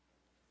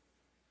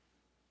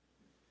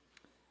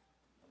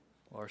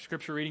Our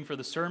scripture reading for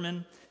the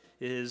sermon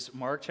is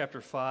Mark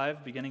chapter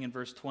 5, beginning in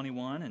verse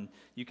 21, and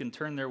you can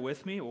turn there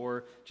with me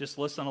or just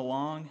listen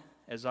along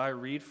as I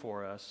read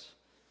for us.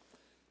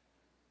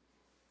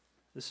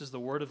 This is the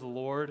word of the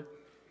Lord.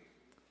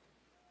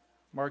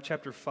 Mark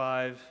chapter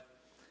 5,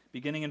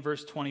 beginning in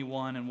verse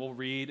 21, and we'll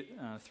read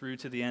through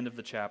to the end of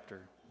the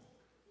chapter.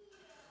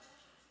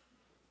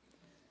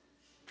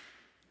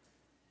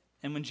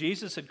 And when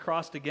Jesus had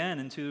crossed again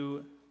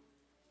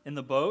in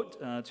the boat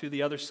to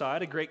the other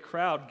side, a great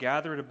crowd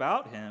gathered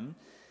about him,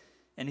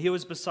 and he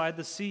was beside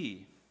the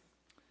sea.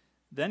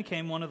 Then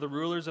came one of the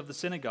rulers of the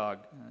synagogue,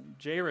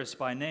 Jairus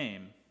by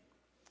name.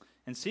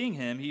 And seeing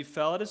him, he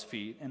fell at his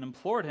feet and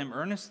implored him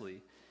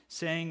earnestly,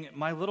 saying,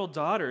 "My little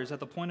daughter is at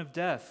the point of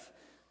death.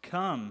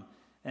 Come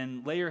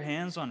and lay your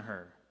hands on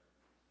her,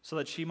 so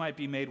that she might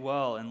be made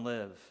well and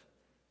live."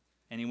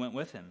 And he went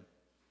with him.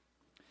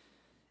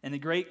 And a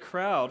great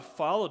crowd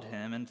followed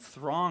him and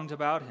thronged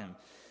about him.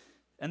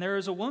 And there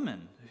is a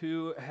woman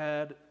who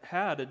had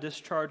had a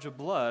discharge of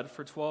blood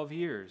for 12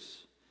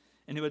 years,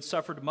 and who had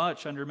suffered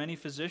much under many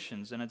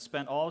physicians, and had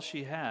spent all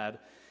she had,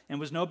 and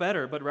was no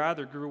better, but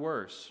rather grew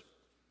worse.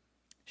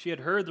 She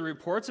had heard the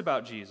reports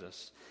about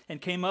Jesus,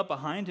 and came up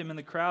behind him in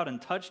the crowd, and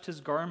touched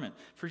his garment.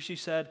 For she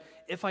said,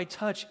 "If I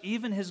touch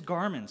even his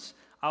garments,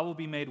 I will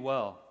be made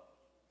well."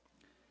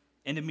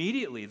 And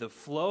immediately the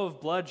flow of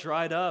blood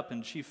dried up,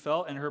 and she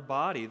felt in her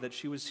body that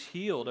she was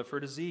healed of her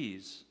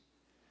disease.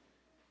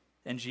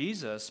 And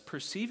Jesus,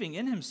 perceiving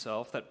in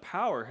himself that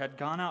power had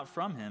gone out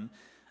from him,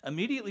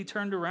 immediately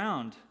turned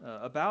around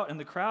about in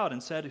the crowd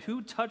and said,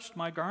 "Who touched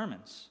my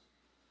garments?"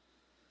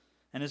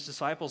 And his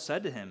disciples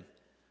said to him,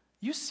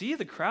 "You see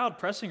the crowd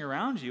pressing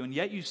around you, and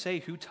yet you say,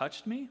 'Who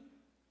touched me?'"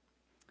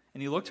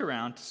 And he looked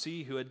around to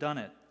see who had done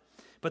it.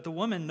 But the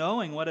woman,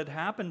 knowing what had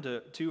happened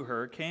to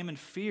her, came in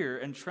fear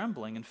and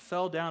trembling, and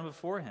fell down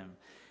before him,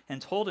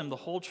 and told him the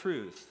whole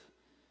truth.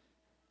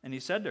 And he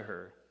said to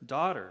her,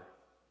 "Daughter,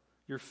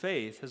 your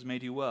faith has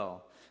made you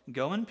well.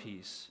 Go in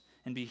peace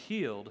and be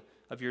healed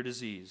of your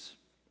disease."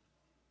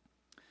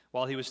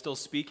 While he was still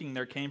speaking,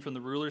 there came from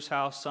the ruler's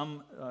house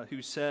some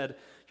who said,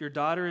 "Your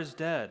daughter is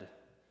dead.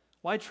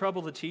 Why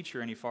trouble the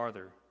teacher any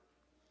farther?"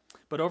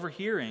 But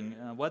overhearing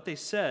what they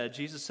said,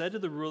 Jesus said to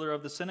the ruler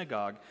of the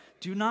synagogue,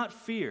 "Do not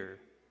fear,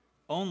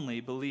 only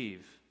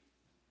believe."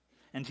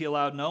 And he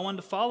allowed no one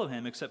to follow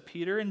him except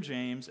Peter and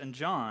James and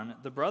John,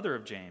 the brother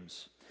of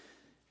James.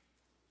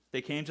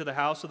 They came to the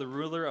house of the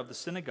ruler of the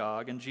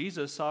synagogue, and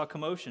Jesus saw a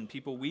commotion,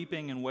 people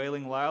weeping and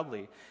wailing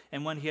loudly.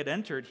 And when he had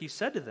entered, he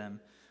said to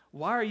them,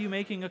 "Why are you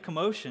making a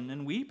commotion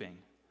and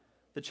weeping?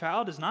 The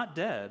child is not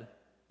dead,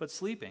 but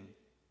sleeping."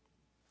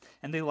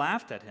 And they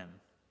laughed at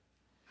him.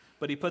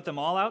 But he put them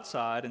all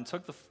outside and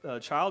took the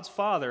child's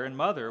father and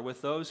mother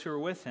with those who were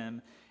with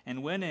him,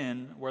 and went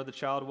in where the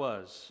child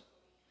was.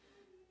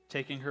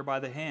 Taking her by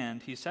the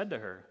hand, he said to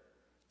her,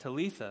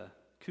 "Talitha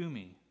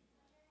cumi,"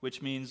 which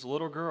means,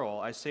 "Little girl,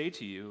 I say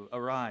to you,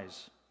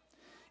 arise."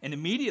 And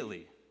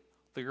immediately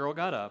the girl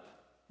got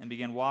up and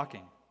began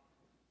walking,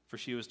 for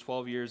she was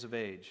 12 years of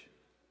age.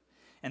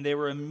 And they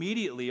were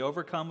immediately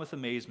overcome with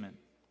amazement.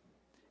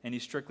 And he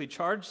strictly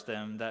charged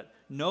them that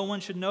no one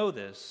should know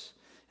this,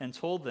 and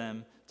told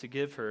them to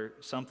give her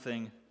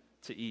something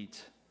to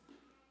eat.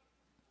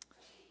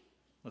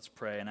 Let's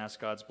pray and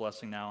ask God's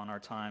blessing now on our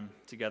time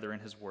together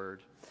in his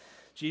word.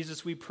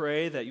 Jesus, we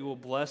pray that you will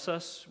bless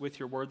us with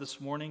your word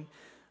this morning.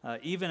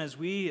 Even as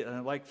we,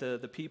 like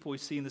the people we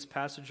see in this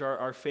passage,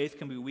 our faith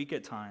can be weak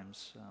at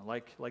times,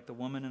 like the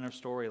woman in our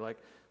story, like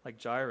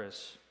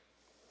Jairus.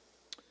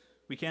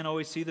 We can't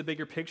always see the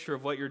bigger picture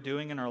of what you're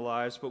doing in our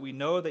lives, but we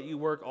know that you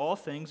work all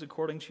things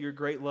according to your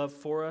great love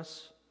for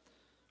us,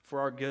 for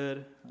our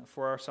good,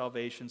 for our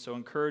salvation. So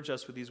encourage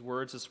us with these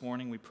words this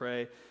morning, we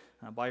pray.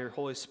 By your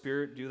Holy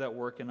Spirit, do that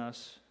work in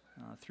us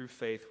through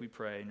faith, we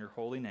pray. In your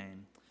holy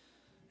name,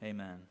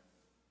 amen.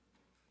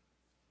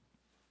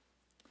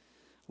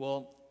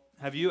 Well,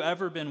 have you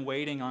ever been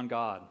waiting on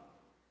God?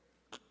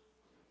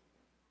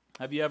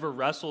 Have you ever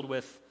wrestled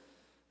with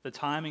the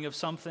timing of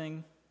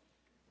something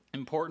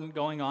important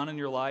going on in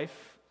your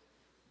life?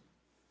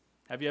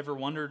 Have you ever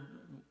wondered,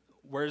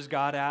 where's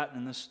God at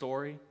in this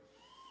story?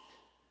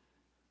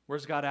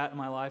 Where's God at in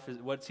my life?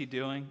 What's he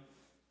doing?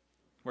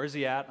 Where's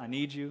he at? I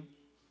need you.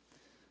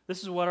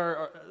 This is what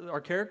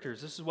our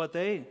characters, this is what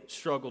they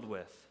struggled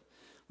with.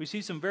 We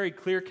see some very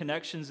clear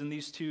connections in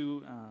these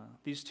two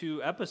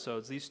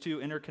episodes, these two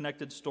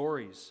interconnected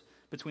stories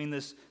between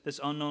this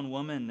unknown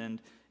woman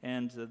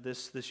and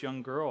this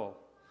young girl.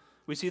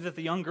 We see that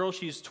the young girl,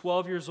 she's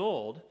 12 years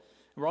old.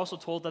 We're also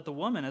told that the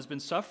woman has been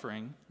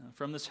suffering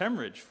from this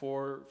hemorrhage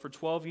for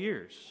 12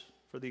 years,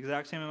 for the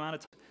exact same amount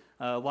of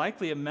time.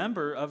 Likely a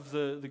member of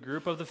the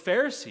group of the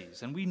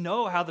Pharisees. And we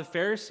know how the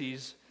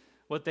Pharisees,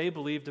 what they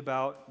believed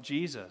about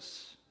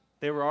Jesus.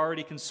 They were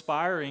already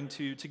conspiring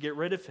to get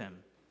rid of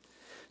him.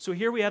 So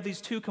here we have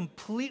these two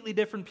completely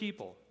different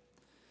people.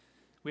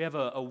 We have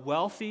a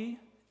wealthy,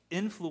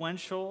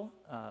 influential,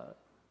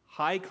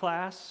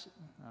 high-class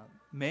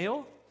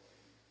male,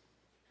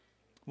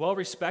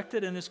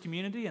 well-respected in his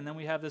community, and then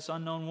we have this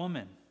unknown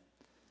woman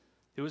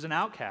who was an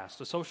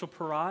outcast, a social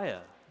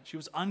pariah. She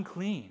was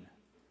unclean.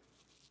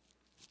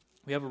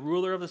 We have a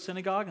ruler of the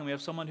synagogue, and we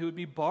have someone who would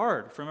be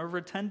barred from ever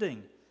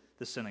attending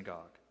the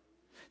synagogue.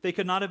 They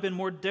could not have been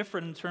more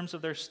different in terms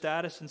of their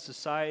status in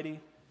society.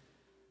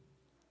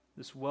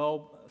 This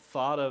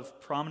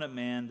well-thought-of, prominent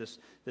man,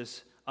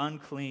 this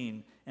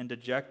unclean and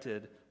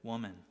dejected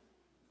woman.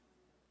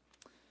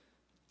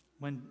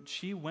 When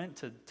she went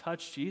to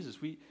touch Jesus,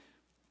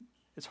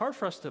 it's hard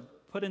for us to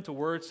put into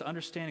words to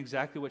understand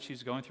exactly what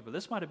she's going through, but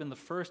this might have been the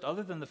first,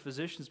 other than the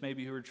physicians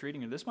maybe who were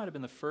treating her, this might have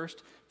been the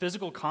first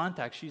physical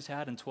contact she's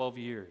had in 12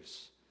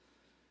 years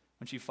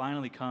when she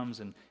finally comes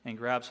and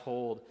grabs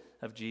hold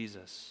of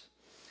Jesus.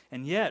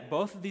 And yet,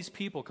 both of these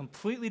people,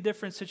 completely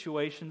different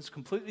situations,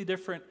 completely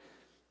different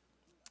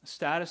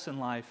status in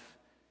life,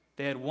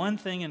 they had one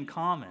thing in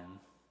common.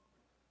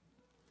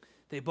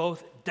 They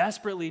both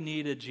desperately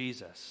needed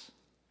Jesus.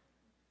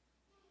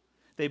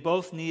 They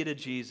both needed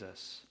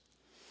Jesus.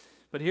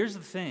 But here's the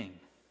thing.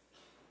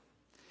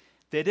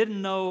 They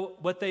didn't know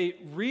what they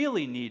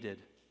really needed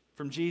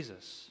from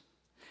Jesus.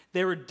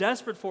 They were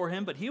desperate for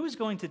him, but he was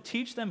going to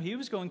teach them, he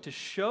was going to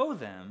show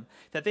them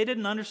that they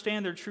didn't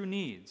understand their true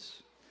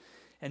needs.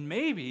 And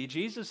maybe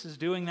Jesus is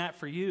doing that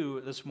for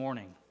you this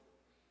morning.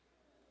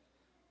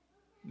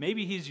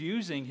 Maybe he's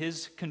using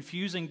his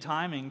confusing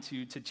timing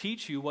to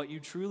teach you what you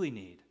truly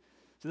need.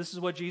 So this is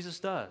what Jesus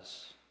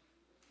does.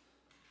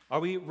 Are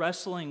we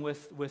wrestling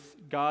with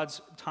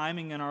God's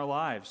timing in our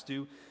lives?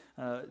 Do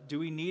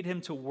we need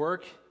him to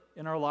work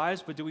in our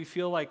lives, but do we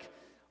feel like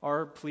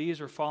our pleas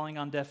are falling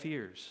on deaf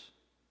ears?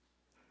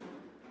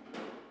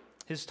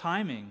 His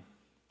timing,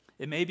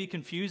 it may be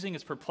confusing,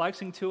 it's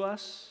perplexing to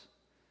us,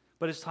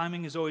 but his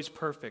timing is always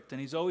perfect,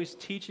 and he's always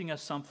teaching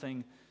us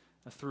something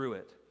through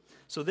it.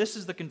 So this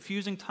is the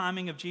confusing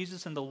timing of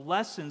Jesus and the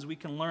lessons we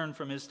can learn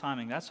from his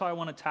timing. That's how I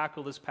want to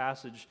tackle this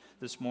passage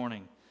this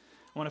morning.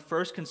 I want to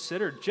first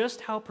consider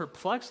just how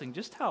perplexing,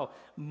 just how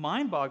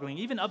mind-boggling,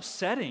 even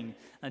upsetting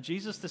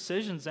Jesus'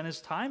 decisions and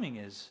his timing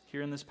is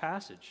here in this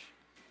passage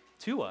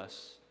to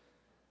us.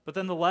 But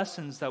then the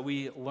lessons that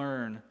we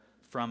learn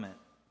from it,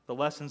 the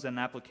lessons and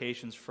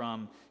applications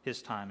from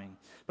his timing.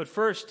 But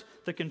first,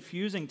 the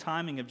confusing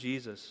timing of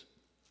Jesus.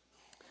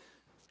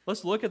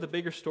 Let's look at the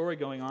bigger story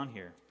going on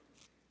here.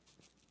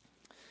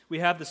 We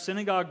have the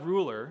synagogue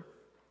ruler,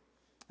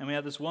 and we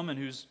have this woman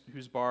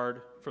who's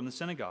barred from the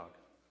synagogue.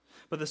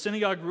 But the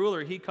synagogue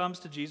ruler, he comes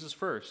to Jesus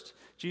first.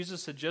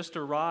 Jesus had just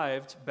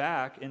arrived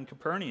back in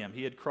Capernaum.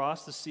 He had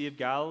crossed the Sea of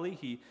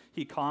Galilee.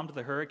 He calmed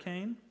the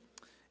hurricane,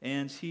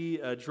 and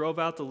he drove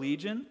out the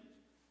legion.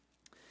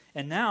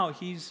 And now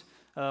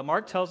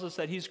Mark tells us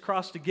that he's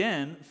crossed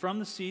again from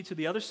the sea to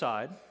the other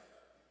side,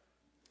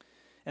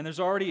 and there's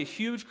already a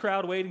huge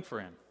crowd waiting for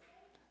him.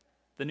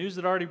 The news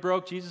that already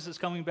broke, Jesus is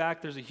coming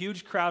back. There's a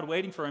huge crowd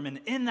waiting for him, and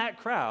in that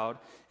crowd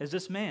is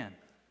this man.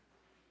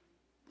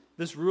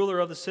 This ruler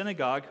of the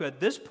synagogue, who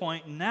at this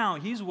point now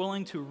he's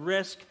willing to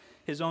risk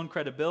his own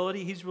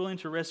credibility. He's willing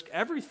to risk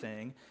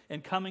everything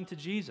in coming to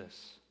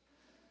Jesus.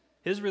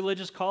 His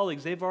religious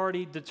colleagues, they've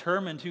already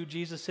determined who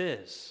Jesus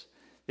is.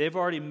 They've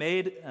already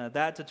made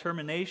that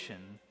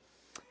determination.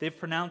 They've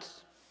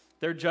pronounced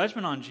their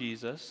judgment on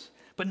Jesus,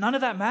 but none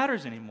of that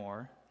matters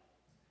anymore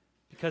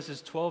because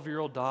his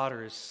 12-year-old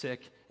daughter is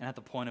sick and at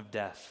the point of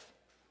death.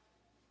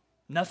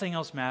 Nothing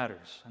else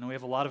matters. I know we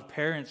have a lot of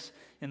parents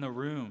in the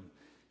room.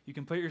 You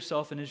can put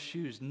yourself in his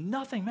shoes.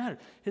 Nothing matters.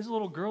 His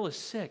little girl is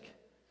sick.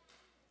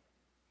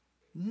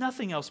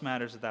 Nothing else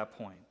matters at that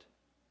point.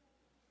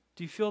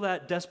 Do you feel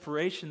that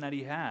desperation that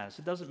he has?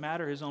 It doesn't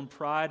matter his own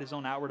pride, his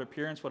own outward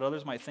appearance, what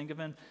others might think of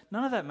him.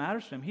 None of that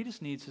matters to him. He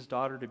just needs his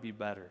daughter to be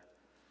better,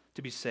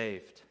 to be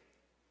saved.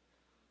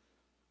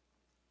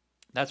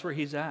 That's where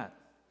he's at.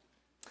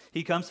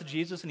 He comes to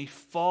Jesus and he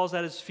falls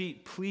at his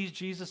feet. Please,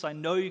 Jesus, I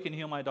know you can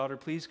heal my daughter.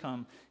 Please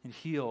come and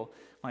heal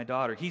my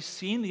daughter. He's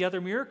seen the other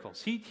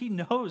miracles. He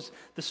knows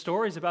the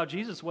stories about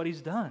Jesus, what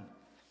he's done.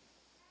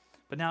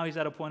 But now he's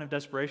at a point of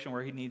desperation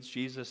where he needs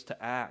Jesus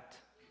to act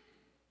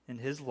in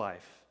his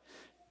life.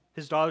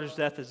 His daughter's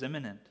death is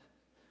imminent.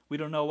 We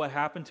don't know what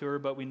happened to her,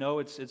 but we know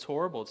it's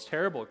horrible. It's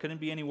terrible. It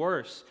couldn't be any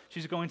worse.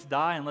 She's going to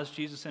die unless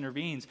Jesus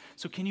intervenes.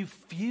 So can you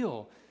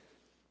feel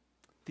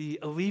the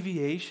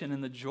alleviation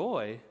and the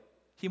joy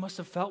he must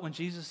have felt when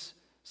Jesus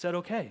said,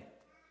 okay,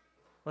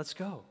 let's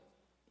go?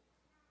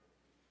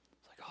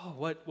 It's like, oh,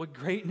 what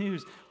great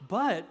news.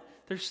 But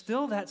there's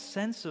still that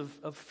sense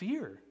of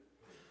fear.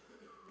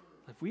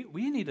 Like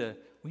we need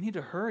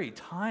to hurry.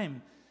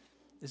 Time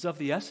is of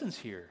the essence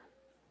here.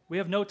 We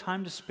have no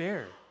time to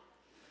spare.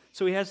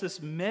 So he has this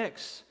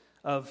mix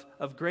of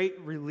great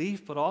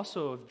relief, but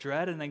also of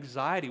dread and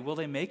anxiety. Will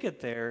they make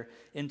it there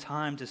in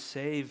time to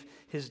save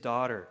his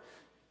daughter?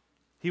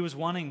 He was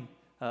wanting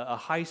a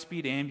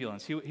high-speed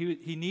ambulance.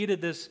 He needed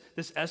this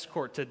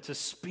escort to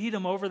speed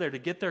him over there, to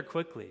get there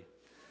quickly.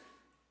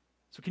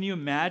 So can you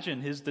imagine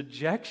his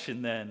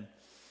dejection then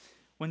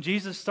when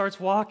Jesus starts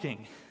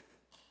walking?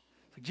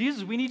 It's like,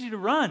 Jesus, we need you to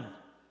run.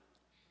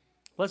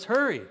 Let's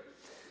hurry.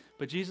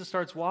 But Jesus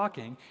starts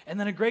walking, and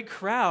then a great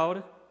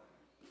crowd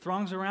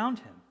throngs around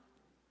him.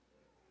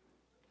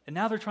 And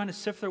now they're trying to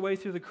sift their way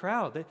through the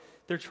crowd.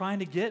 They're trying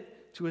to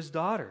get to his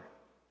daughter.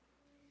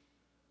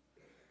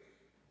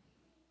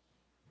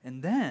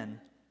 And then,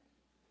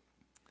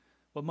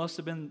 what must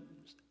have been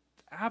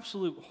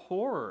absolute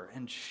horror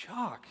and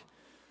shock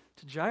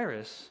to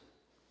Jairus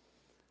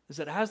is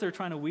that as they're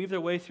trying to weave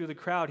their way through the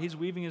crowd, he's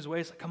weaving his way.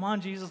 He's like, come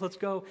on, Jesus, let's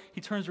go. He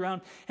turns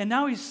around, and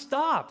now he's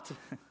stopped.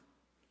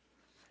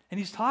 And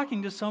he's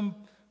talking to some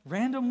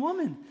random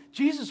woman.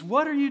 Jesus,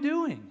 what are you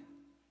doing?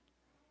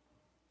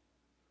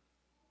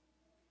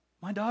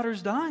 My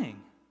daughter's dying.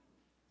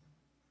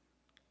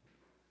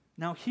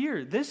 Now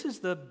here, this is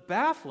the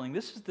baffling,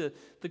 this is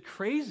the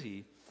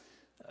crazy,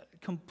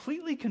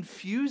 completely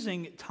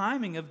confusing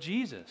timing of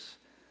Jesus.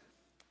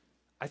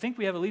 I think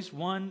we have at least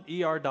one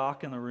ER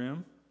doc in the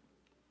room.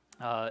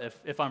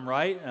 If I'm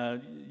right,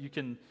 you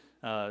can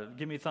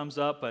give me a thumbs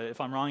up, but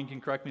if I'm wrong, you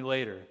can correct me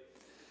later.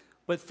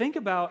 But think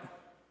about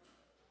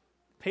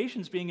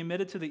patients being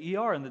admitted to the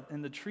ER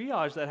and the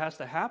triage that has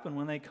to happen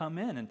when they come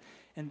in.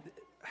 And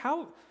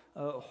how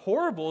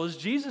horrible is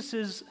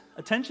Jesus'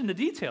 attention to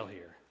detail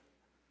here?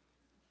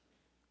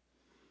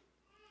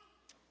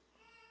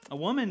 A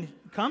woman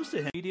comes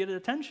to him, immediate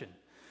attention.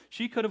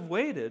 She could have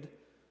waited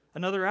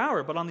another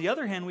hour, but on the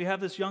other hand, we have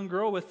this young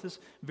girl with this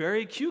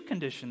very acute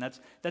condition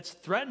that's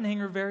threatening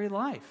her very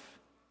life.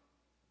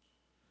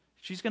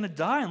 She's going to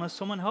die unless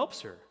someone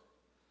helps her.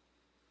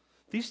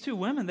 These two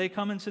women, they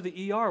come into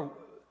the ER.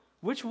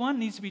 Which one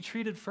needs to be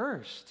treated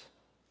first?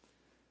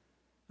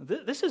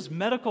 This is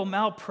medical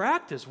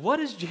malpractice. What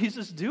is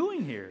Jesus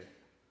doing here?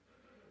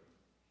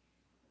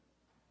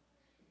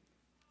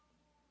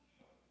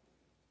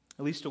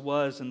 At least it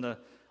was in the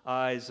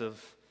eyes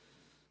of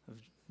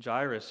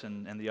Jairus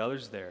and the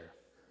others there.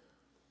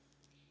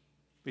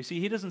 But you see,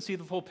 he doesn't see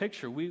the full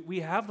picture. We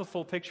have the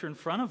full picture in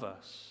front of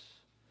us.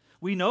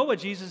 We know what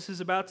Jesus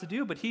is about to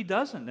do, but he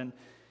doesn't.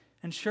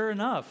 And sure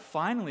enough,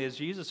 finally, as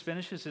Jesus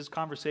finishes his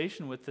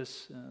conversation with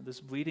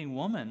this bleeding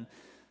woman,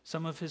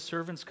 some of his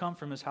servants come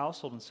from his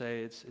household and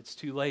say, it's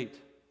too late.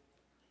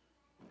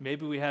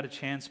 Maybe we had a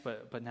chance,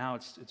 but now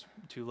it's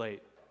too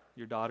late.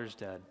 Your daughter's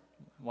dead.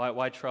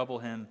 Why trouble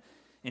him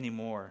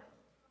anymore?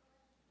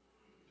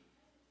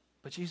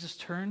 But Jesus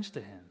turns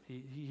to him.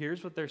 He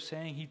hears what they're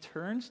saying. He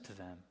turns to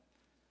them.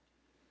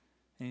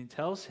 And he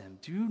tells him,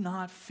 do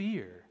not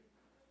fear,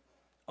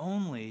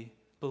 only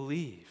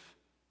believe.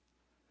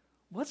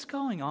 What's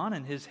going on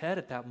in his head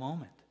at that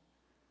moment?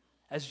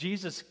 As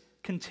Jesus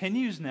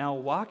continues now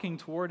walking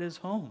toward his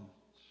home.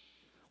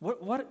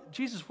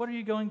 Jesus, what are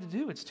you going to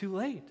do? It's too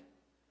late.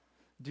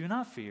 Do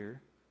not fear,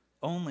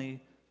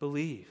 only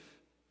believe.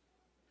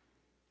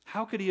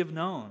 How could he have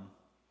known?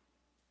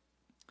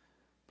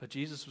 But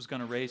Jesus was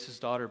going to raise his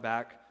daughter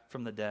back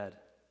from the dead.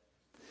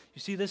 You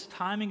see, this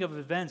timing of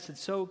events,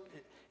 it's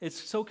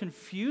so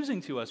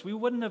confusing to us. We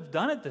wouldn't have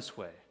done it this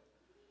way.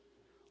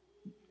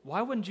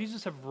 Why wouldn't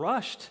Jesus have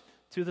rushed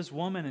to this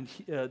woman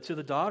and to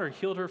the daughter,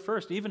 healed her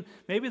first? Even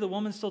maybe the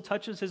woman still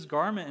touches his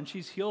garment and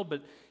she's healed,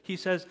 but he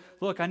says,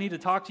 look, I need to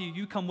talk to you.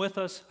 You come with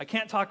us. I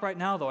can't talk right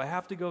now, though. I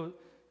have to go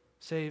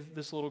save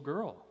this little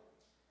girl.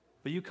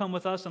 But you come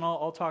with us and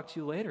I'll talk to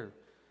you later.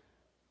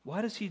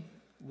 Why does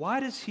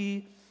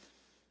he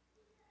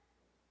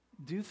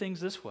do things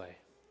this way?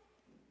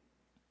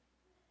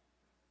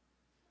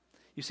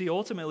 You see,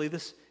 ultimately,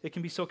 it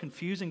can be so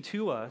confusing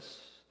to us,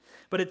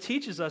 but it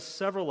teaches us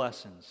several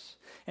lessons.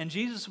 And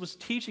Jesus was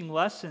teaching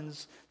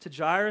lessons to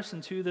Jairus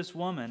and to this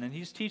woman, and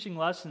he's teaching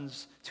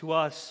lessons to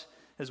us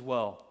as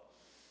well.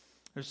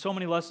 There's so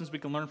many lessons we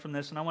can learn from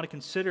this, and I want to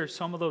consider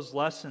some of those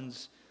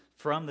lessons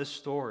from this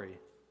story.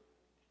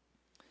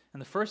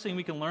 And the first thing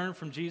we can learn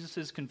from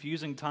Jesus'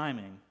 confusing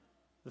timing,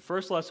 the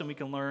first lesson we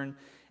can learn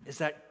is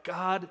that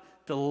God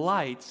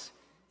delights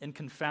in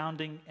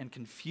confounding and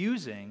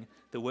confusing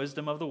the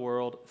wisdom of the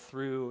world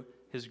through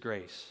his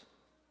grace.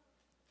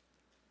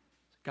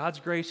 God's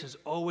grace is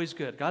always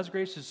good. God's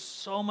grace is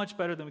so much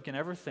better than we can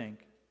ever think.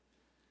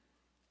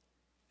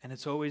 And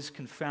it's always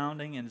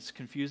confounding and it's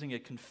confusing.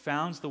 It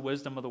confounds the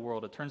wisdom of the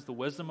world. It turns the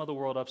wisdom of the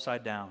world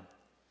upside down.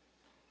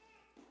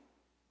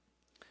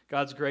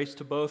 God's grace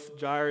to both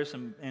Jairus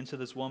and to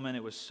this woman,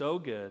 it was so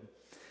good.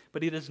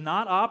 But he does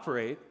not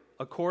operate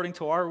according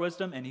to our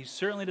wisdom, and he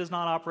certainly does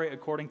not operate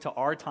according to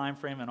our time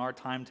frame and our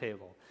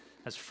timetable,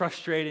 as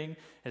frustrating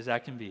as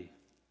that can be.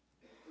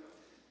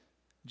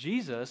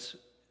 Jesus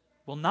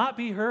will not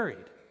be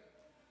hurried.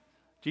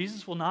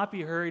 Jesus will not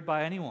be hurried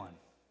by anyone.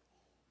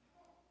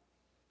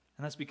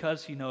 And that's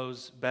because he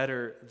knows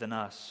better than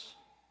us.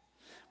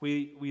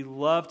 We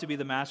love to be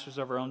the masters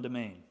of our own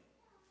domain.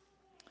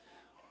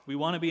 We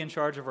want to be in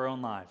charge of our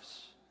own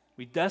lives.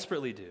 We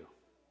desperately do.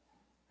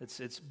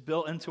 It's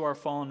built into our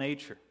fallen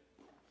nature.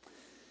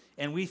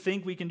 And we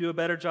think we can do a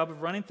better job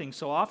of running things.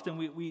 So often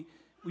we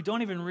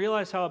don't even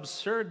realize how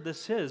absurd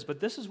this is.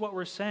 But this is what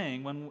we're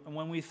saying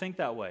when we think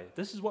that way.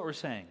 This is what we're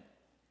saying.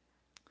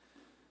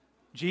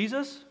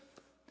 Jesus,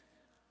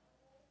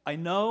 I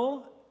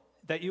know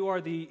that you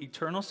are the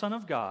eternal Son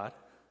of God,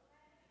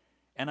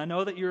 and I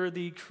know that you're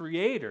the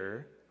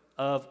creator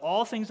of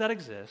all things that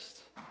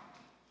exist,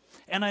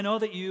 and I know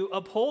that you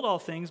uphold all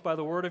things by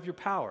the word of your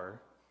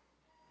power.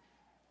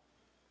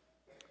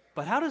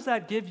 But how does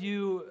that give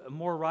you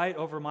more right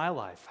over my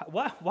life?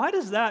 Why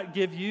does that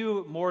give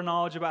you more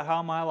knowledge about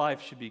how my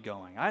life should be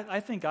going?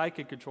 I think I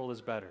could control this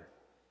better.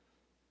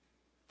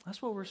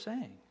 That's what we're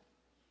saying.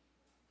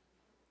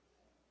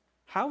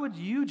 How would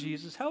you,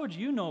 Jesus, how would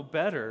you know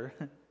better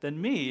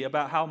than me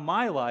about how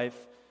my life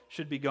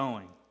should be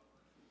going?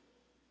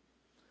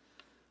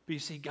 But you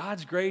see,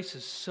 God's grace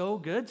is so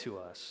good to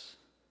us,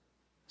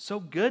 so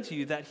good to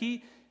you that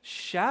He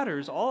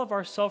shatters all of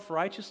our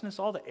self-righteousness,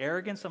 all the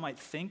arrogance that might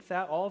think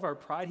that, all of our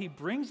pride. He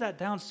brings that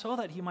down so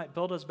that He might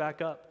build us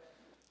back up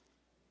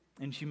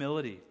in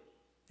humility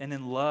and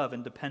in love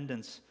and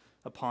dependence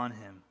upon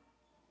Him.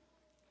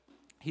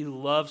 He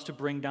loves to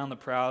bring down the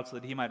proud so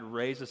that He might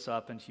raise us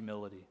up in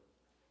humility.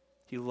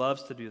 He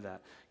loves to do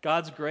that.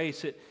 God's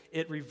grace,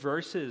 it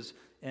reverses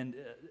and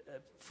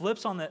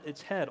flips on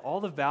its head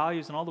all the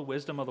values and all the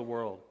wisdom of the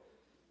world.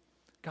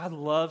 God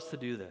loves to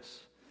do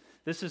this.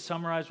 This is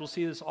summarized. We'll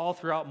see this all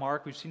throughout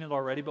Mark. We've seen it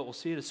already, but we'll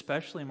see it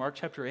especially in Mark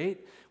chapter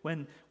 8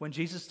 when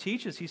Jesus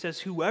teaches. He says,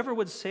 whoever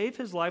would save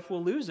his life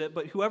will lose it,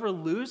 but whoever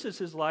loses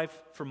his life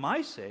for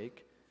my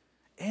sake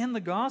and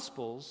the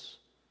gospel's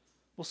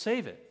will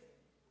save it.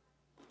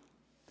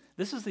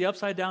 This is the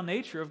upside down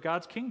nature of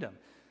God's kingdom.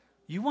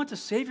 You want to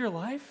save your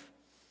life?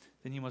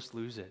 Then you must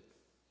lose it.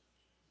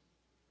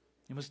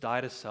 You must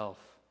die to self.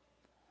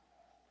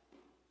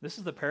 This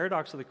is the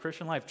paradox of the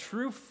Christian life.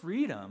 True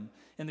freedom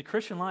in the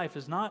Christian life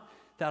is not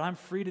that I'm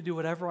free to do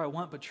whatever I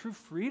want, but true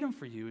freedom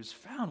for you is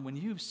found when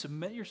you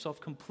submit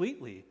yourself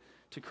completely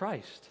to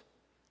Christ,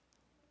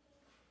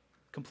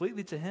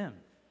 completely to Him.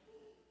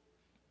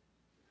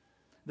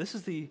 This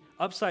is the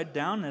upside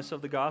downness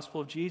of the gospel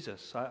of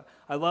Jesus.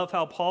 I love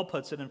how Paul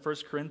puts it in 1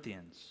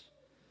 Corinthians.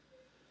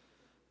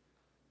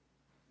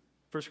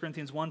 1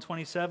 Corinthians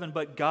 1:27,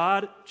 but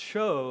God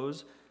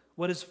chose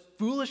what is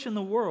foolish in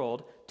the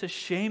world to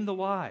shame the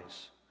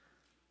wise.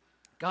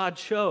 God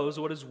chose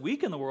what is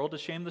weak in the world to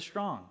shame the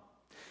strong.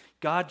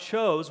 God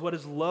chose what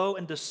is low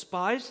and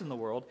despised in the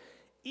world,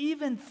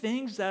 even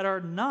things that are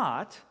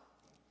not,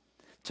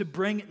 to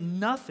bring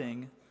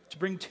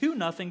to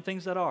nothing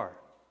things that are.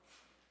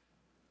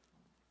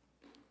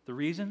 The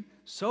reason?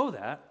 So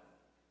that,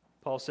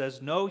 Paul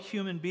says, no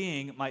human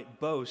being might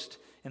boast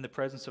in the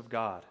presence of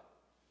God.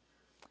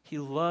 He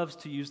loves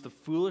to use the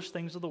foolish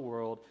things of the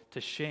world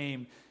to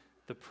shame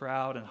the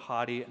proud and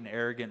haughty and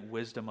arrogant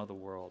wisdom of the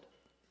world.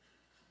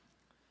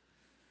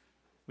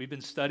 We've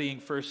been studying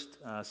 1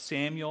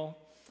 Samuel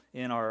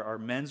in our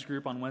men's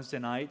group on Wednesday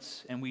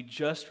nights, and we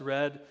just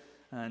read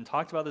and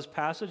talked about this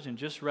passage and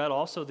just read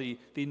also the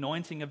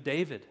anointing of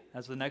David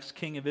as the next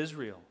king of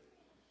Israel.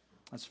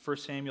 That's 1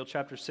 Samuel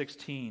chapter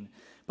 16.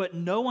 But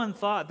no one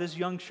thought this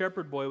young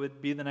shepherd boy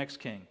would be the next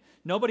king.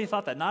 Nobody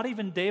thought that, not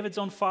even David's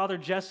own father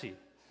Jesse.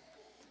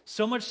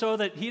 So much so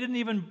that he didn't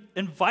even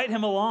invite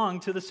him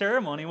along to the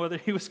ceremony whether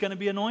he was going to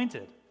be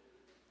anointed.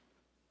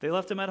 They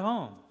left him at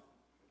home.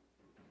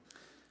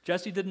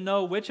 Jesse didn't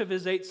know which of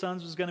his 8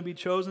 sons was going to be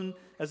chosen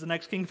as the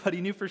next king, but he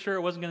knew for sure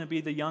it wasn't going to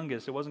be the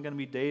youngest. It wasn't going to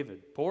be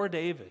David. Poor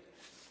David.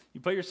 You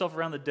put yourself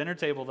around the dinner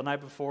table the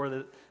night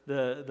before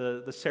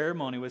the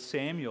ceremony with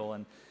Samuel,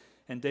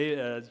 and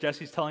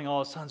Jesse's telling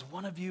all his sons,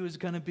 one of you is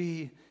going to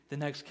be the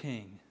next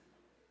king.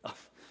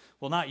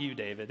 Well, not you,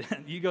 David.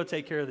 You go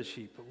take care of the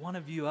sheep. But one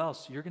of you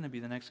else, you're going to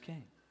be the next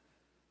king.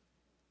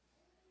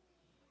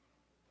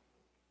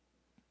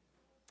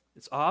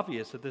 It's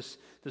obvious that this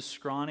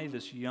scrawny,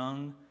 this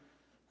young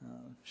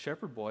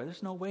shepherd boy,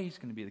 there's no way he's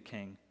going to be the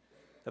king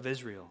of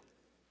Israel.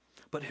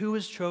 But who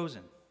is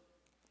chosen?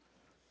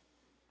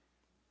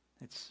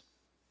 It's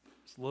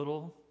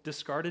little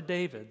discarded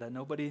David that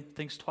nobody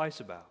thinks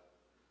twice about.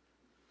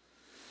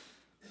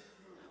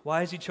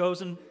 Why is he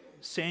chosen?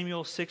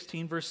 Samuel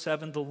 16, verse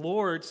 7, the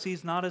Lord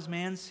sees not as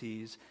man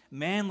sees.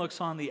 Man looks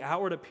on the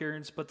outward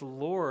appearance, but the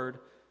Lord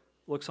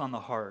looks on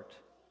the heart.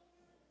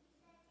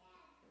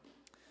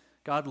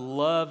 God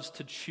loves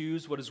to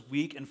choose what is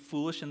weak and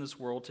foolish in this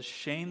world to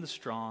shame the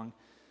strong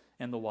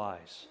and the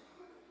wise.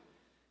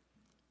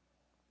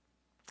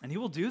 And He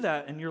will do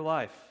that in your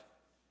life.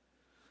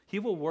 He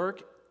will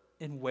work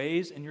in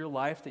ways in your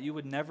life that you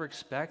would never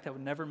expect, that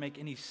would never make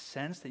any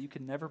sense, that you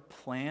could never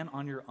plan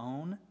on your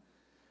own,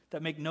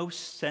 that make no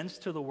sense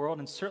to the world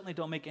and certainly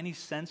don't make any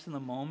sense in the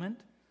moment.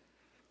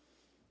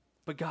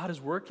 But God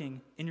is working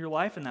in your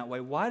life in that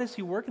way. Why does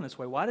He work in this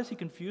way? Why does He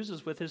confuse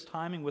us with His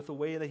timing, with the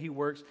way that He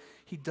works?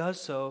 He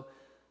does so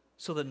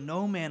that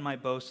no man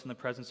might boast in the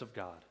presence of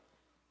God.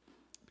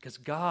 Because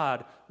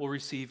God will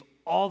receive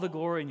all the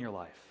glory in your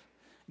life.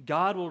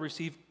 God will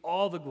receive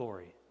all the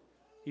glory.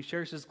 He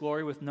shares His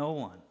glory with no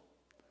one.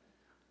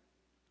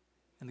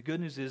 And the good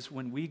news is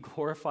when we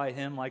glorify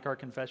Him, like our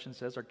confession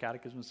says, our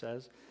catechism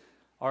says,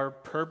 our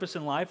purpose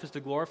in life is to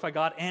glorify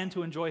God and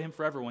to enjoy Him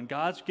forever. When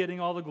God's getting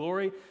all the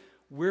glory,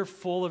 we're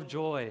full of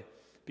joy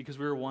because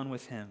we're one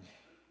with Him.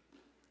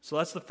 So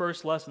that's the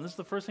first lesson. This is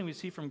the first thing we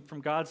see from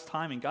God's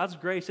timing. God's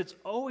grace, it's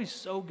always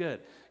so good.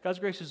 God's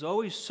grace is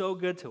always so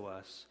good to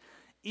us,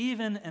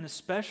 even and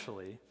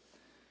especially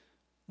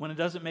when it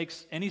doesn't make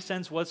any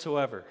sense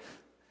whatsoever,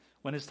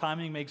 when his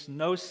timing makes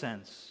no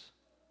sense,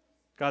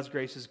 God's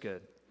grace is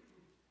good.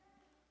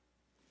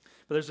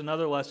 But there's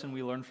another lesson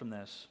we learn from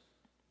this.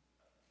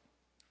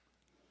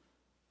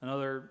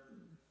 Another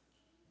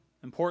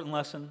important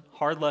lesson,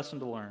 hard lesson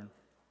to learn.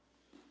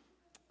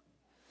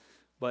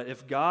 But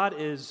if God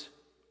is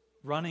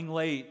running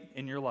late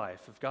in your life,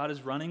 if God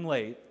is running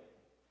late,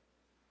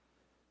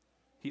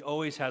 He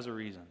always has a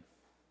reason.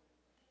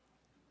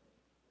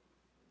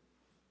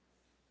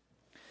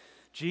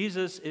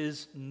 Jesus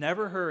is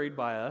never hurried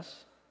by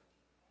us.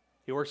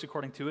 He works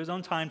according to His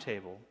own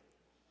timetable.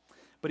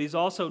 But He's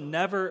also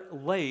never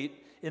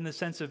late in the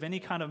sense of any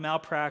kind of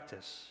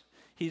malpractice.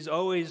 He's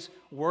always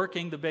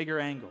working the bigger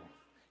angle.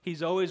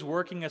 He's always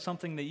working at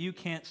something that you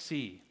can't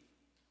see.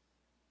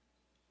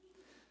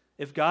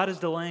 If God is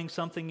delaying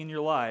something in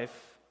your life,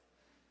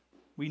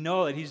 we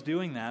know that He's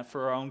doing that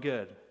for our own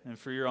good and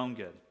for your own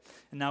good.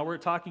 And now we're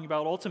talking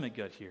about ultimate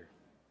good here.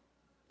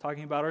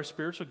 Talking about our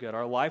spiritual good,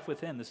 our life with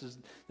Him. This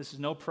is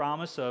no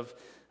promise of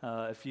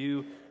if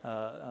you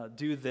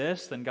do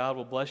this, then God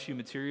will bless you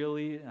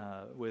materially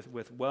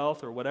with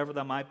wealth or whatever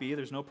that might be.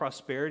 There's no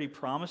prosperity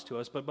promised to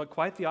us, but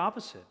quite the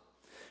opposite.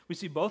 We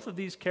see both of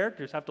these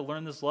characters have to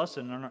learn this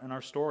lesson in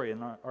our story,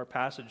 in our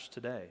passage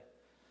today.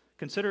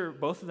 Consider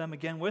both of them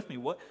again with me.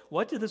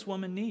 What did this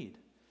woman need?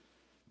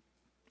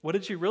 What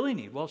did she really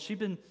need? Well, she'd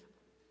been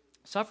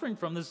suffering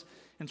from this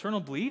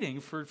internal bleeding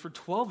for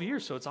 12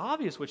 years, so it's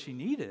obvious what she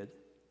needed.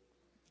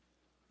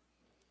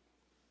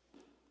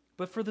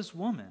 But for this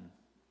woman,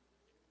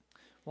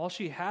 while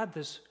she had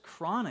this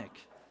chronic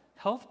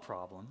health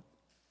problem,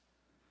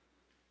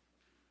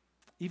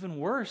 even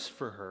worse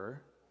for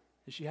her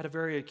is she had a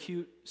very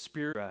acute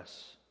spirit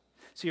stress.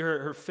 See,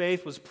 her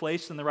faith was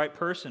placed in the right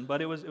person,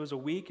 but it was a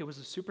weak, it was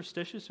a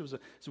superstitious, it was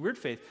a weird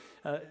faith.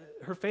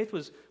 Her faith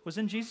was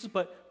in Jesus,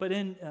 but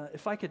in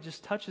if I could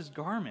just touch His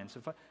garments,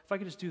 if I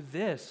could just do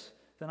this,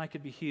 then I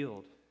could be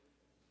healed.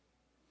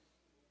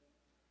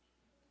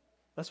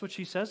 That's what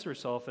she says to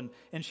herself,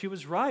 and she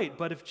was right.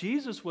 But if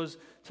Jesus was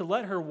to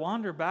let her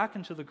wander back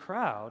into the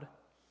crowd,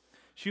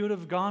 she would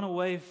have gone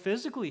away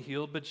physically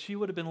healed, but she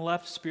would have been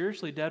left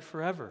spiritually dead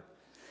forever.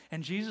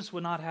 And Jesus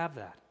would not have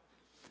that,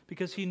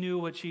 because He knew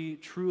what she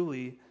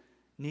truly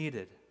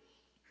needed.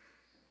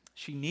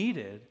 She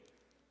needed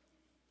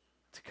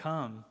to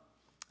come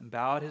and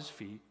bow at His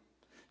feet.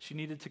 She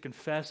needed to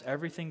confess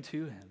everything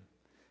to Him.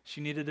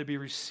 She needed to be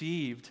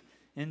received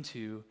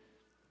into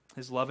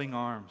His loving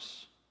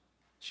arms.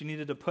 She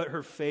needed to put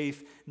her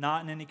faith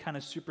not in any kind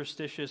of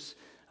superstitious,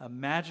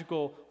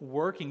 magical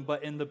working,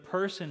 but in the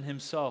person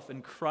Himself,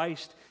 in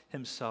Christ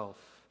Himself.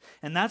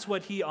 And that's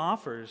what He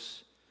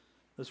offers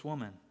this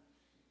woman.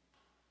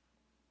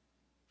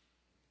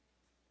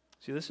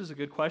 See, this is a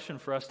good question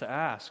for us to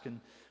ask.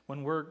 And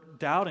when we're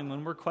doubting,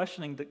 when we're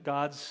questioning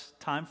God's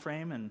time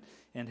frame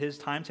and His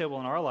timetable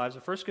in our lives,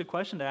 the first good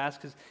question to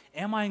ask is,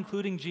 am I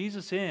including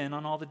Jesus in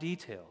on all the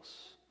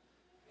details?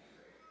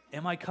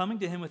 Am I coming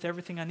to Him with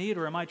everything I need,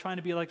 or am I trying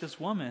to be like this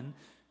woman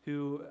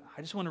who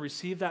I just want to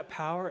receive that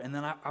power and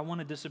then I want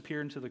to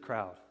disappear into the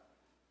crowd?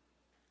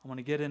 I want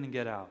to get in and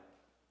get out.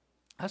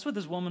 That's what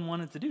this woman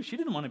wanted to do. She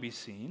didn't want to be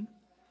seen.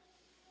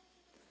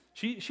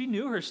 She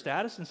knew her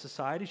status in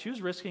society. She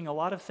was risking a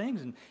lot of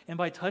things, and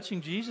by touching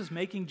Jesus,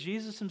 making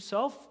Jesus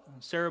Himself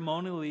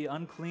ceremonially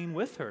unclean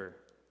with her.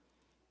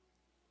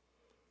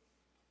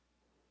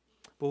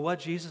 But what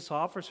Jesus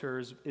offers her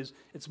is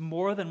it's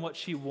more than what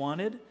she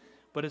wanted,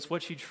 but it's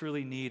what she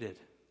truly needed.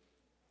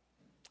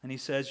 And He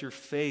says, your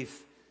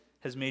faith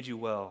has made you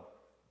well.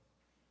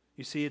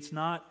 You see, it's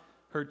not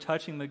her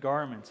touching the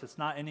garments. It's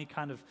not any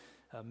kind of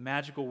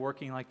magical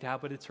working like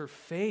that, but it's her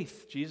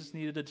faith. Jesus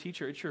needed to teach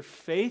her. It's your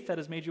faith that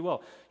has made you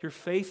well. Your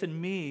faith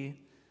in me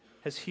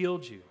has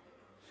healed you.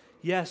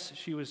 Yes,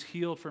 she was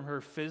healed from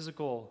her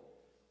physical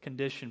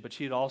condition, but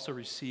she had also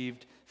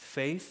received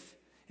faith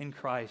in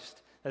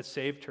Christ that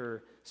saved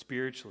her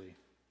spiritually.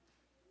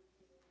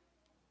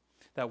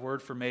 That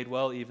word for made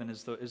well even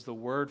is the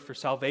word for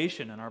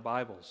salvation in our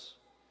Bibles.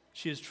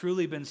 She has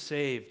truly been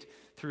saved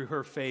through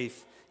her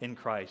faith in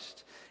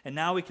Christ. And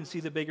now we can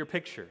see the bigger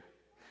picture.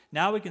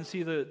 Now we can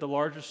see the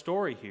larger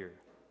story here.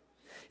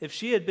 If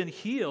she had been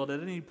healed at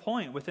any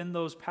point within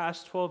those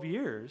past 12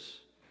 years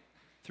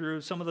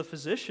through some of the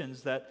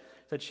physicians that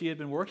she had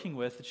been working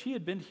with, that she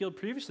had been healed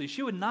previously,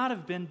 she would not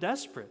have been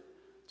desperate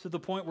to the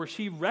point where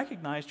she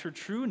recognized her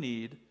true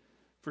need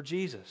for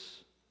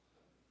Jesus.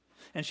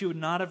 And she would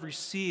not have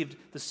received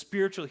the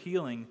spiritual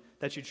healing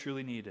that she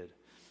truly needed.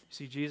 You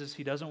see, Jesus,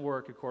 He doesn't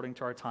work according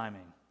to our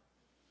timing,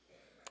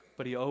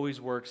 but He always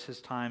works His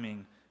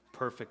timing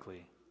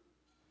perfectly.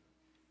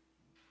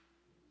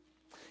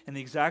 And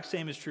the exact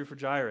same is true for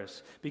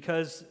Jairus,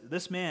 because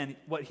this man,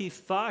 what he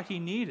thought he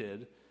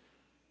needed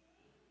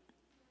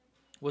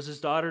was his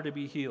daughter to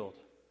be healed.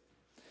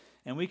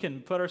 And we can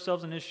put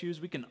ourselves in his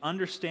shoes. We can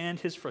understand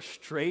his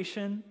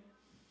frustration,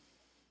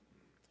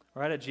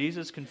 right, at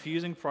Jesus'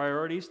 confusing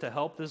priorities to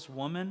help this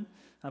woman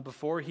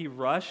before he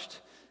rushed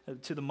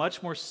to the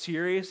much more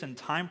serious and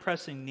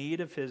time-pressing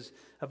need of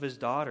his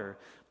daughter.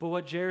 But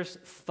what Jairus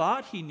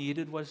thought he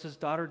needed was his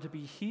daughter to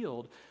be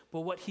healed.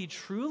 But what he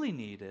truly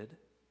needed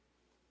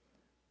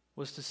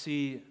was to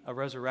see a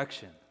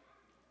resurrection.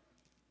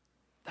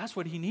 That's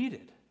what he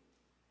needed.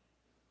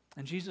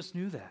 And Jesus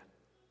knew that.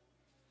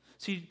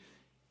 See,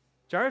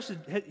 Jairus,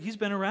 he's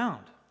been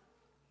around.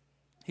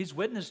 He's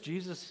witnessed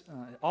Jesus,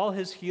 all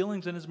his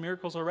healings and his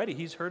miracles already.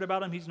 He's heard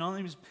about him. He's known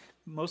him. He's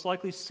most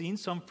likely seen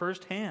some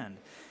firsthand.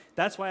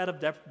 That's why out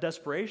of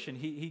desperation,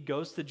 he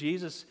goes to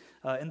Jesus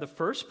in the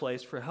first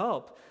place for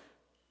help.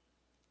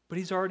 But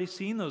he's already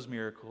seen those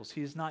miracles.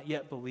 He has not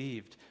yet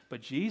believed.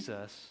 But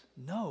Jesus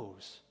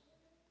knows.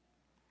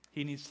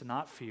 He needs to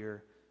not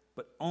fear,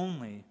 but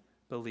only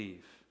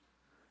believe.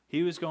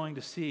 He was going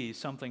to see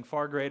something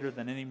far greater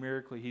than any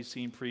miracle he's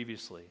seen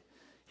previously.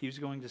 He was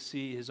going to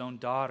see his own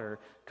daughter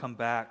come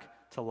back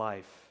to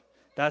life.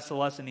 That's the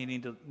lesson he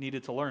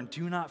needed to learn.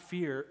 Do not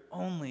fear,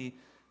 only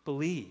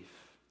believe.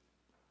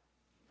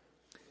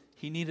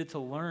 He needed to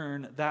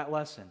learn that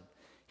lesson.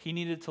 He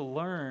needed to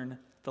learn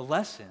the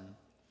lesson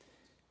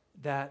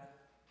that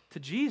to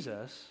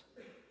Jesus,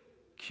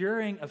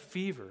 curing a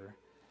fever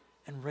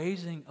and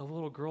raising a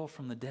little girl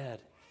from the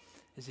dead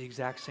is the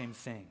exact same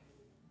thing.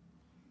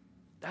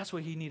 That's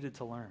what he needed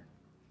to learn.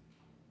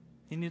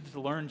 He needed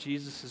to learn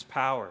Jesus'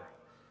 power.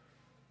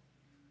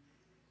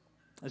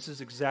 This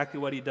is exactly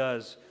what he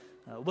does.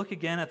 Look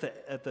again at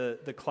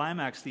the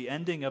climax, the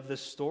ending of this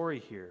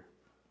story here.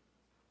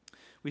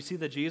 We see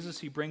that Jesus,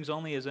 he brings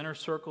only his inner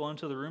circle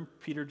into the room,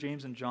 Peter,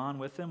 James, and John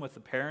with him, with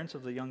the parents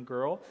of the young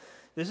girl.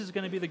 This is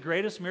going to be the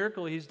greatest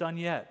miracle he's done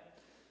yet.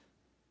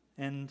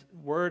 And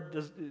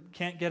word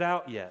can't get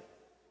out yet.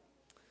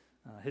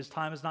 His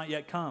time has not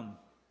yet come.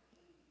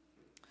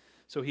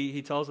 So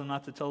he tells them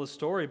not to tell the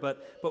story,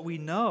 but we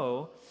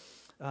know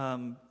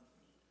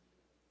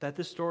that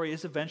this story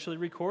is eventually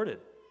recorded.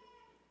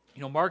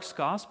 You know, Mark's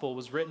gospel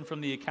was written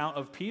from the account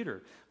of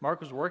Peter.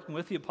 Mark was working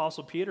with the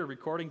apostle Peter,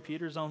 recording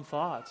Peter's own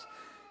thoughts.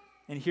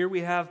 And here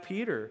we have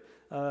Peter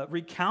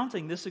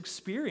recounting this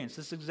experience,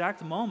 this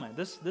exact moment.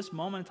 This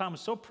moment in time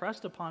was so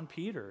pressed upon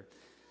Peter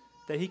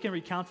that he can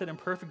recount it in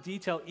perfect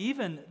detail,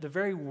 even the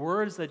very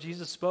words that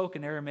Jesus spoke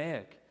in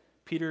Aramaic.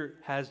 Peter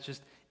has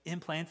just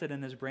implanted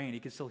in his brain. He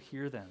can still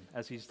hear them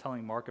as he's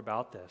telling Mark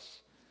about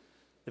this.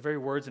 The very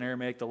words in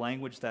Aramaic, the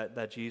language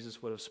that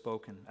Jesus would have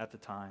spoken at the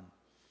time.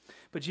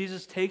 But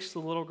Jesus takes the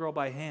little girl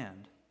by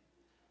hand,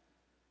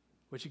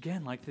 which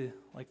again, like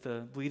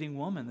the bleeding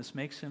woman, this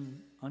makes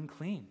him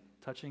unclean,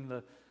 touching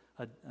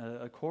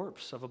a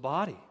corpse of a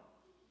body.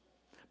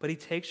 But he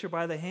takes her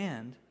by the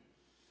hand,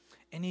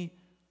 and he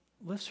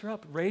lifts her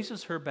up,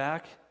 raises her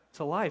back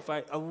to life.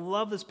 I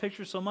love this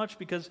picture so much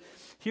because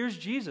here's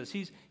Jesus.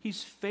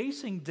 He's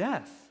facing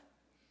death.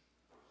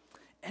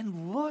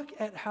 And look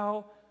at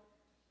how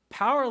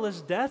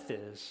powerless death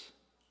is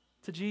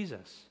to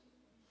Jesus.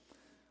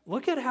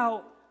 Look at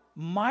how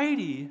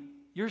mighty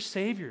your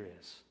Savior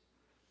is.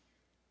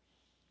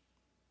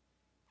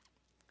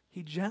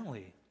 He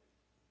gently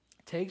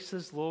takes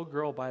this little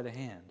girl by the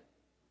hand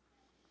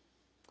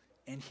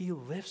and he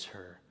lifts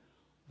her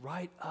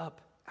right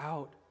up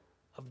out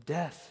of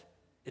death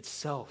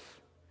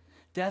itself.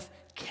 Death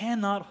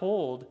cannot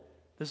hold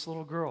this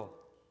little girl.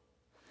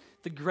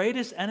 The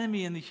greatest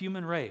enemy in the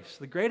human race,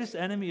 the greatest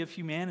enemy of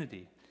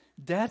humanity,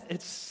 death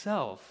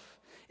itself,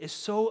 is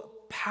so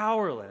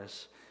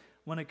powerless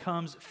when it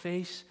comes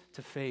face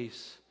to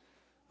face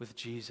with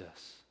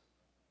Jesus.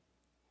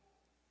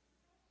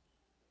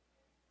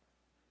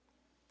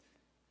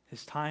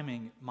 His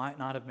timing might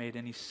not have made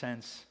any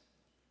sense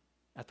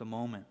at the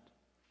moment,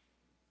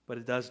 but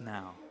it does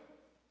now.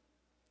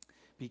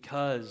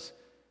 Because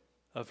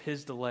of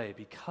his delay,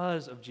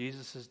 because of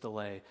Jesus'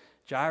 delay,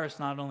 Jairus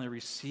not only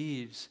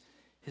receives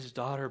his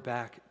daughter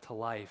back to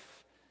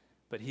life,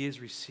 but he has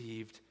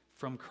received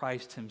from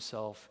Christ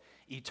himself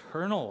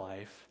eternal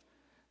life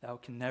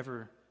that can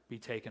never be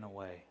taken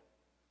away.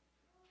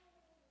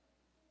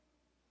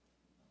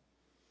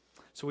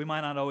 So we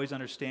might not always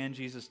understand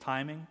Jesus'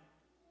 timing,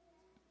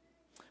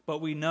 but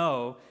we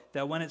know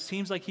that when it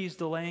seems like he's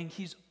delaying,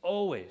 he's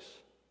always,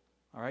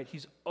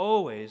 he's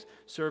always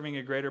serving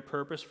a greater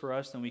purpose for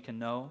us than we can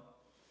know.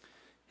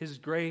 His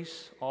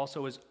grace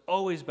also is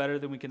always better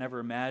than we can ever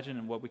imagine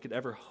and what we could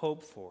ever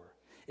hope for.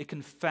 It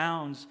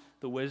confounds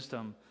the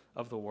wisdom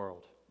of the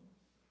world.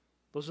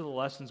 Those are the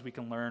lessons we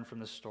can learn from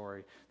this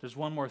story. There's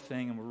one more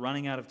thing, and we're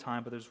running out of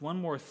time, but there's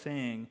one more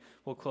thing,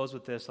 we'll close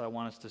with this, I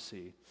want us to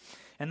see.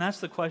 And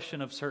that's the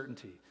question of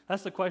certainty.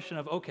 That's the question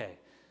of, okay,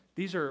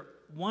 these are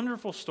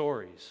wonderful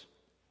stories.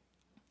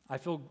 I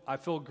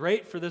feel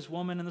great for this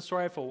woman in the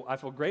story. I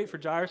feel great for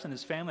Jairus and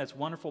his family. That's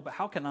wonderful, but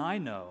how can I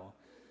know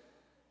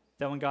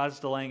that when God's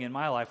delaying in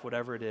my life,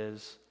 whatever it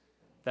is,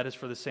 that is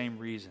for the same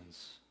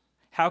reasons?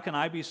 How can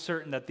I be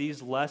certain that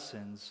these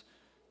lessons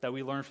that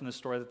we learn from this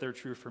story, that they're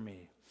true for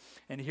me?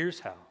 And here's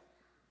how.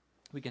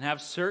 We can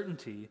have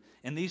certainty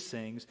in these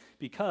things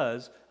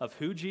because of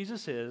who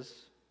Jesus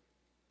is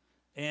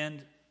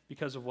and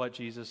because of what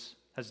Jesus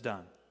has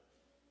done.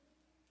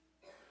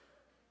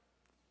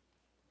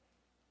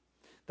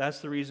 That's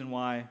the reason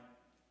why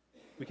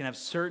we can have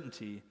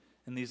certainty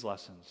in these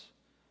lessons.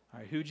 All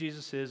right, who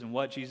Jesus is and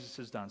what Jesus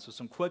has done. So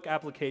some quick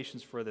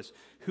applications for this.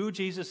 Who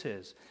Jesus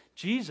is.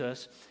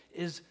 Jesus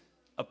is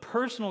a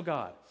personal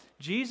God.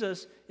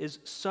 Jesus is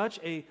such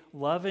a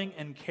loving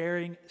and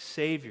caring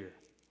Savior.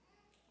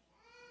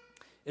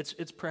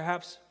 It's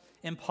perhaps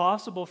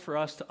impossible for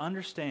us to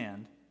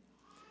understand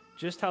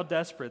just how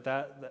desperate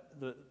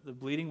the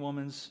bleeding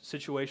woman's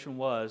situation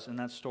was in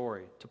that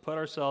story. To put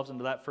ourselves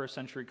into that first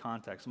century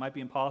context, it might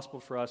be impossible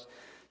for us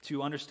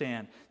to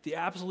understand the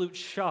absolute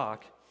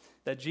shock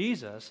that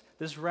Jesus,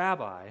 this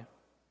rabbi,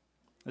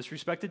 this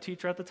respected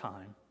teacher at the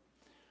time,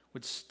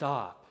 would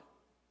stop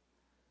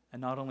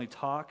and not only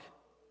talk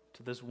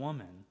to this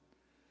woman,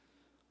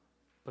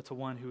 but to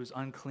one who is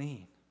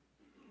unclean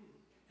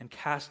and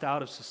cast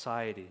out of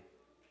society.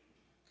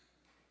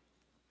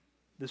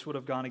 This would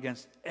have gone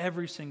against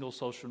every single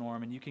social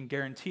norm, and you can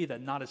guarantee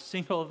that not a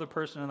single other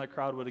person in the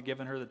crowd would have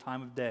given her the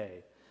time of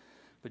day.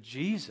 But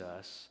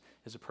Jesus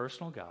is a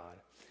personal God,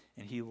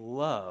 and he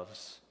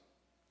loves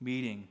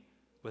meeting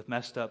with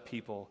messed up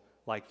people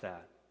like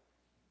that.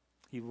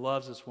 He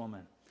loves this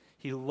woman.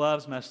 He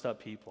loves messed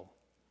up people.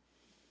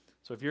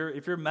 So if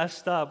you're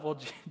messed up, well,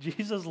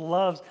 Jesus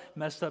loves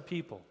messed up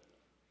people.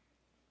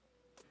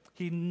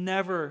 He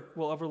never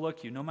will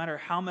overlook you, no matter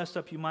how messed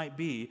up you might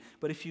be.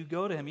 But if you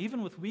go to him,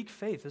 even with weak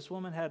faith, this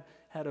woman had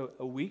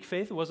a weak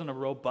faith. It wasn't a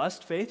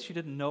robust faith. She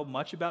didn't know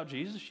much about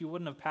Jesus. She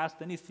wouldn't have passed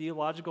any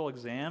theological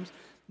exams.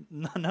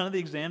 None of the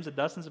exams that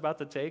Dustin's about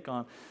to take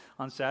on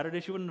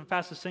Saturday. She wouldn't have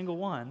passed a single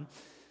one.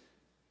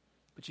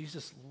 But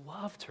Jesus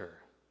loved her.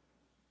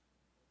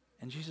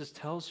 And Jesus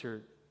tells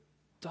her,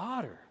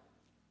 daughter,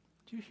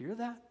 do you hear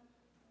that?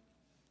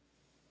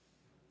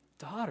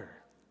 Daughter,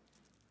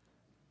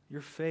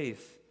 your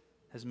faith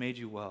has made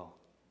you well.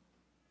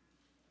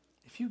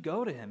 If you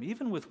go to him,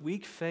 even with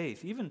weak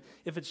faith, even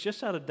if it's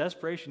just out of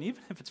desperation,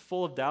 even if it's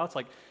full of doubts,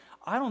 like,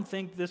 I don't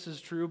think this is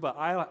true, but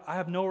I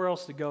have nowhere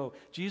else to go.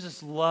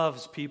 Jesus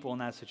loves people in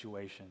that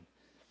situation.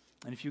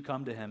 And if you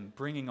come to him,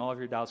 bringing all of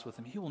your doubts with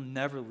him, he will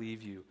never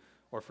leave you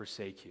or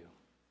forsake you.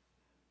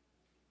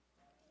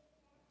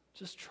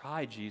 Just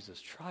try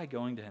Jesus. Try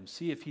going to him.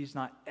 See if he's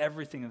not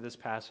everything that this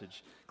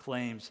passage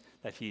claims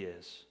that he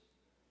is.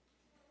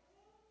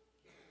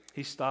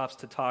 He stops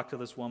to talk to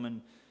this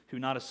woman who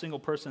not a single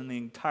person in the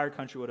entire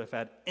country would have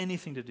had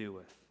anything to do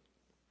with.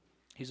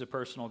 He's a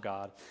personal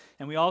God.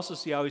 And we also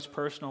see how he's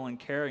personal and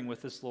caring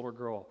with this little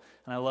girl.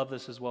 And I love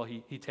this as well.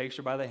 He takes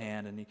her by the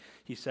hand and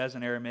he says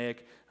in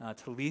Aramaic,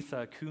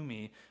 Talitha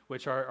kumi,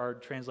 which our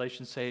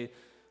translations say,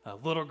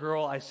 little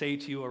girl, I say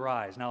to you,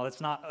 arise. Now, that's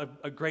not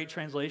a great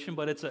translation,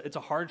 but it's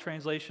a hard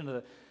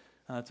translation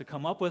to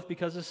come up with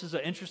because this is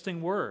an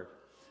interesting word.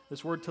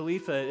 This word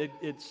Talitha,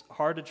 it's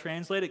hard to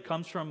translate. It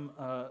comes from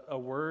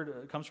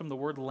the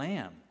word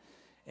lamb,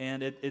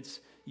 and it's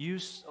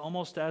used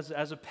almost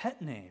as a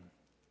pet name.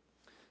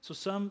 So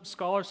some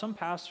scholars, some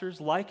pastors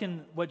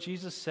liken what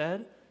Jesus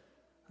said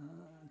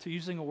to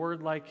using a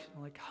word like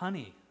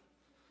honey,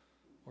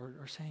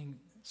 or saying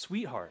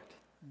sweetheart.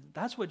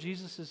 That's what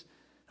Jesus is.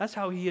 That's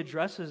how he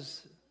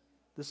addresses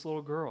this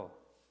little girl.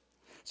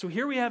 So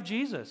here we have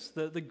Jesus,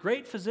 the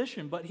great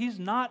physician, but he's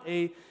not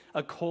a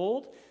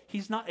cold,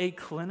 he's not a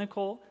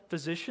clinical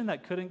physician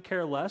that couldn't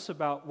care less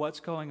about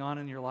what's going on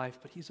in your life,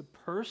 but he's a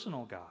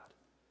personal God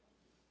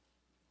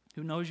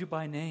who knows you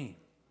by name.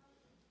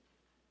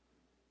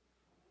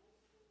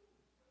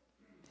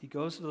 He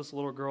goes to this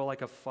little girl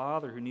like a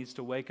father who needs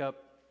to wake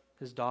up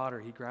his daughter.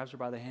 He grabs her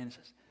by the hand and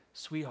says,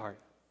 sweetheart,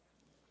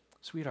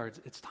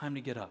 it's time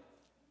to get up.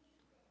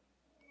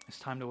 It's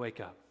time to wake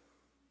up.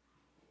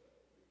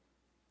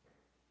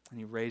 And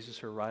he raises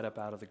her right up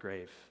out of the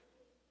grave.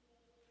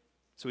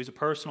 So he's a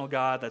personal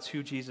God. That's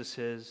who Jesus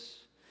is.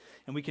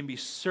 And we can be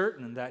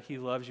certain that he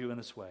loves you in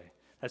this way.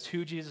 That's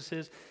who Jesus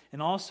is.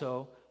 And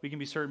also, we can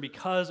be certain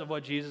because of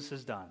what Jesus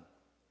has done.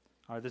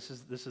 All right, this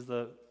is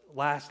the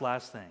last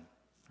thing.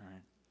 All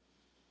right.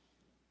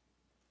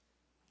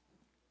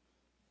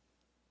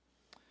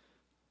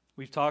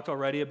 We've talked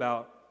already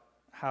about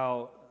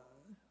how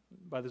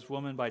by this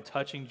woman, by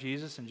touching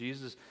Jesus, and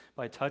Jesus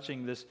by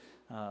touching this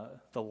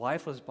the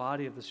lifeless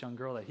body of this young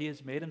girl, that he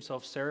has made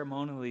himself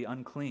ceremonially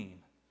unclean.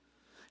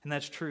 And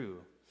that's true.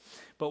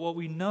 But what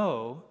we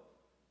know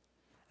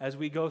as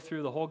we go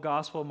through the whole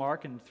Gospel of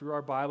Mark and through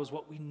our Bibles,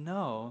 what we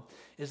know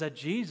is that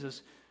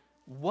Jesus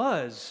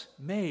was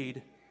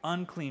made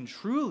unclean,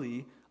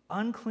 truly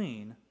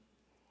unclean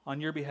on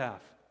your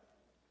behalf.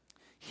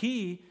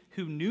 He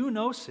who knew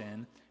no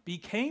sin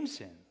became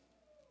sin,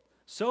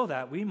 so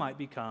that we might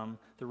become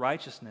the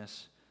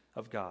righteousness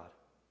of God.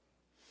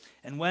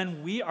 And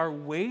when we are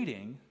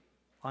waiting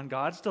on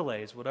God's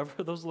delays,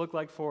 whatever those look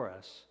like for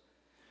us,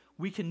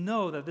 we can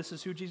know that this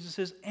is who Jesus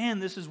is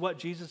and this is what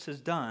Jesus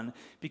has done,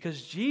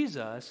 because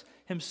Jesus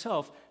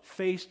himself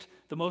faced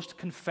the most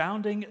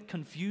confounding,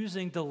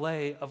 confusing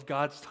delay of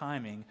God's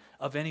timing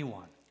of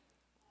anyone.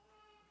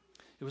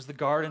 It was the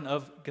Garden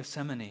of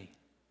Gethsemane,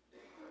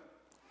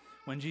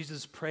 when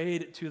Jesus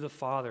prayed to the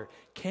Father,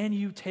 "Can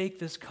you take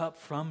this cup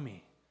from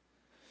me?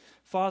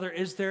 Father,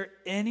 is there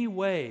any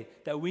way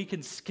that we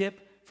can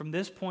skip from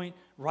this point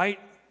right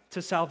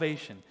to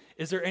salvation?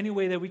 Is there any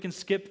way that we can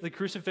skip the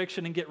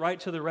crucifixion and get right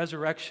to the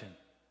resurrection?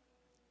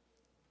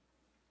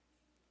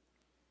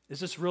 Is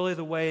this really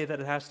the way that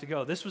it has to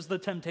go? This was the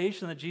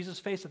temptation that Jesus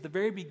faced at the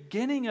very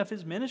beginning of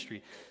his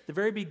ministry. The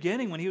very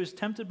beginning, when he was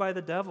tempted by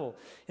the devil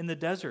in the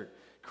desert,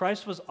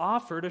 Christ was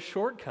offered a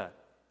shortcut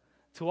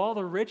to all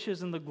the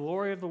riches and the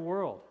glory of the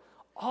world.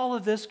 All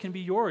of this can be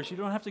yours. You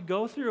don't have to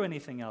go through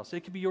anything else.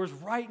 It can be yours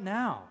right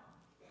now.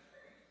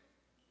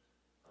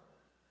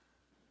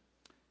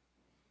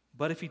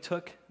 But if he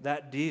took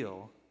that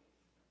deal,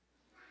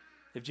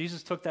 if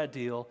Jesus took that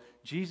deal,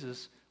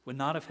 Jesus would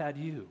not have had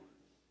you.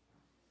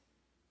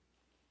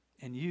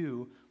 And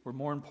you were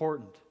more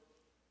important.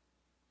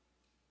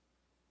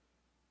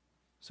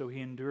 So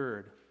he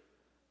endured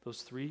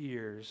those 3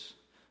 years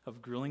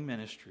of grueling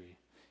ministry.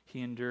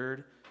 He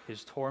endured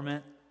his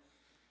torment,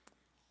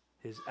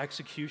 his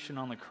execution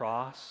on the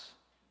cross.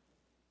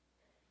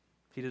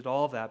 He did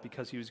all of that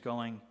because he was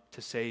going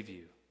to save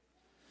you.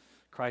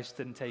 Christ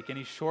didn't take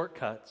any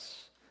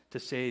shortcuts to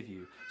save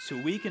you. So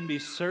we can be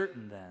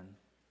certain then,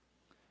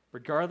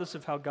 regardless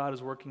of how God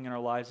is working in our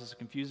lives, as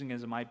confusing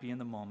as it might be in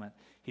the moment,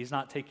 he's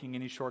not taking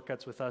any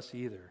shortcuts with us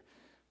either.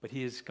 But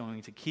he is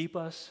going to keep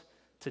us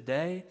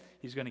today.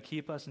 He's going to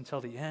keep us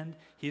until the end.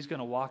 He's going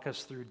to walk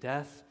us through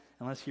death.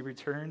 Unless he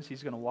returns,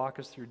 he's going to walk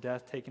us through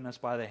death, taking us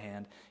by the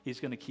hand.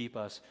 He's going to keep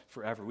us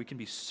forever. We can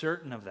be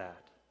certain of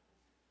that.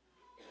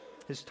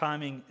 His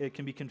timing, it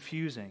can be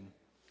confusing,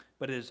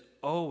 but he is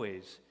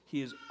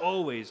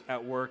always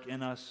at work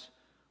in us,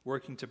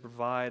 working to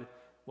provide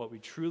what we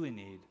truly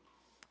need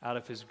out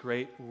of his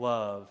great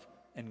love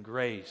and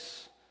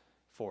grace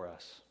for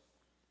us.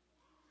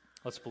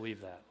 Let's believe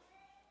that.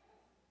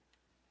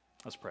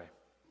 Let's pray.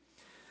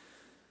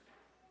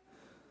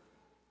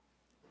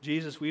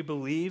 Jesus, we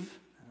believe.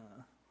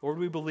 Lord,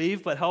 we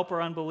believe, but help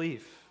our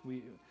unbelief.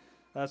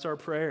 That's our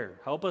prayer.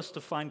 Help us to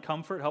find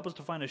comfort. Help us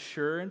to find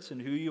assurance in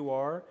who you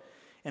are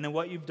and in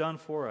what you've done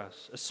for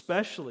us,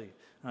 especially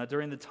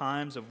during the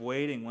times of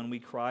waiting when we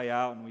cry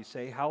out and we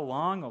say, how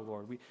long, O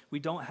Lord? We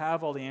don't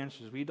have all the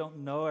answers. We don't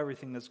know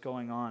everything that's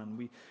going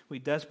on. We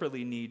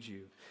desperately need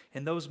you.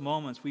 In those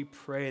moments, we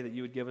pray that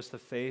you would give us the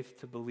faith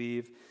to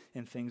believe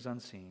in things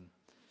unseen.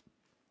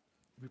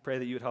 We pray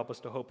that you would help us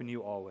to hope in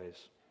you always.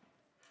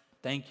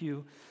 Thank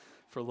you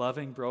for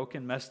loving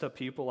broken, messed up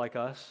people like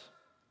us.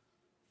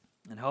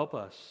 And help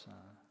us,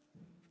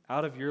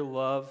 out of your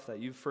love that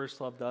you first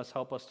loved us,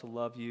 help us to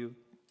love you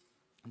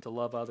and to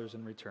love others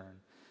in return.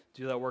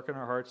 Do that work in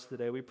our hearts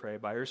today, we pray,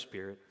 by your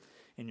Spirit,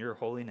 in your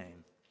holy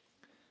name.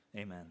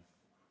 Amen.